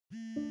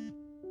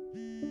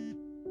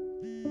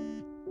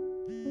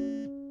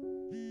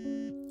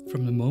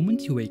From the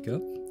moment you wake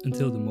up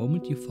until the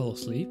moment you fall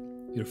asleep,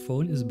 your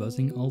phone is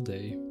buzzing all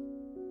day.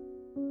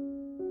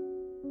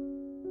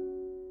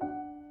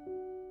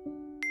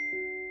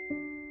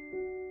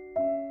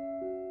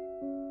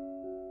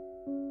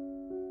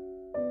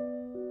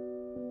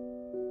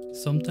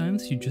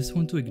 Sometimes you just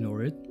want to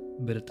ignore it,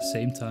 but at the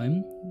same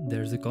time,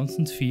 there's a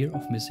constant fear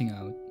of missing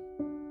out.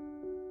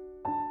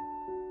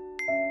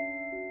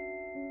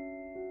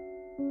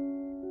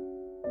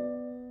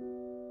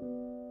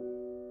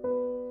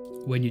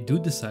 When you do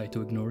decide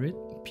to ignore it,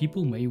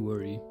 people may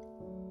worry.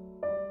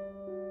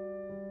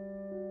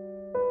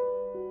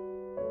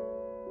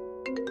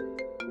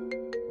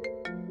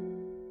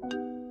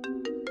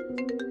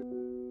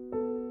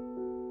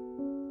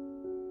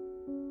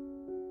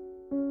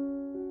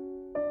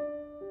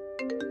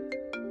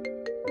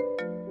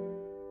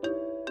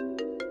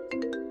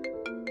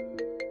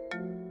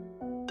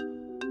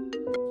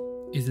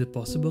 Is it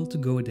possible to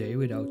go a day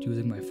without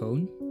using my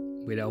phone?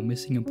 Without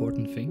missing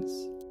important things?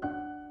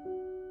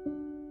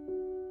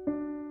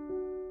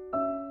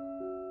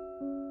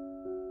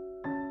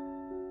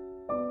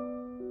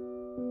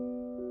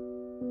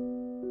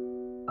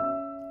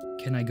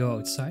 Can I go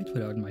outside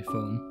without my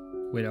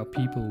phone? Without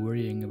people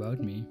worrying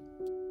about me?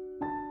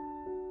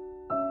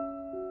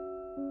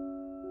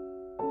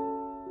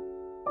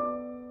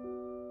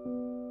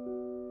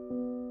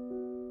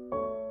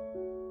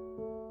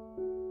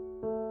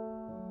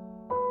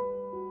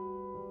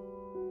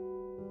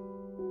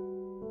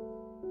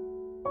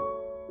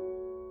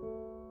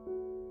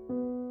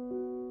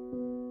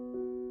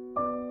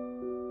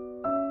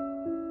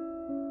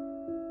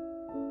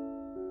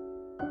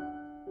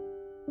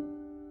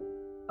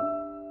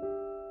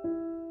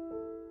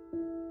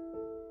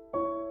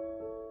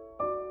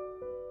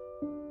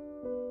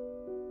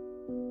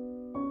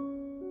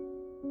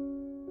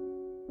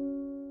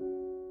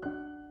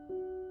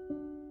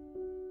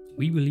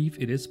 We believe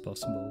it is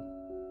possible.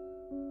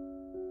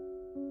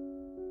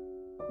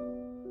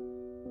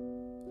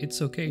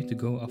 It's okay to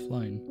go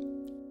offline.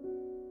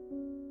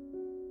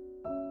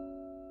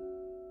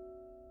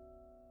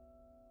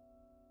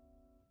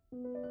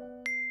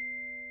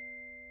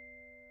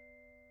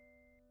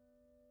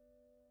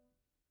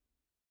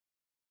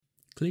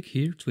 Click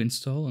here to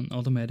install an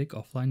automatic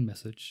offline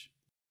message.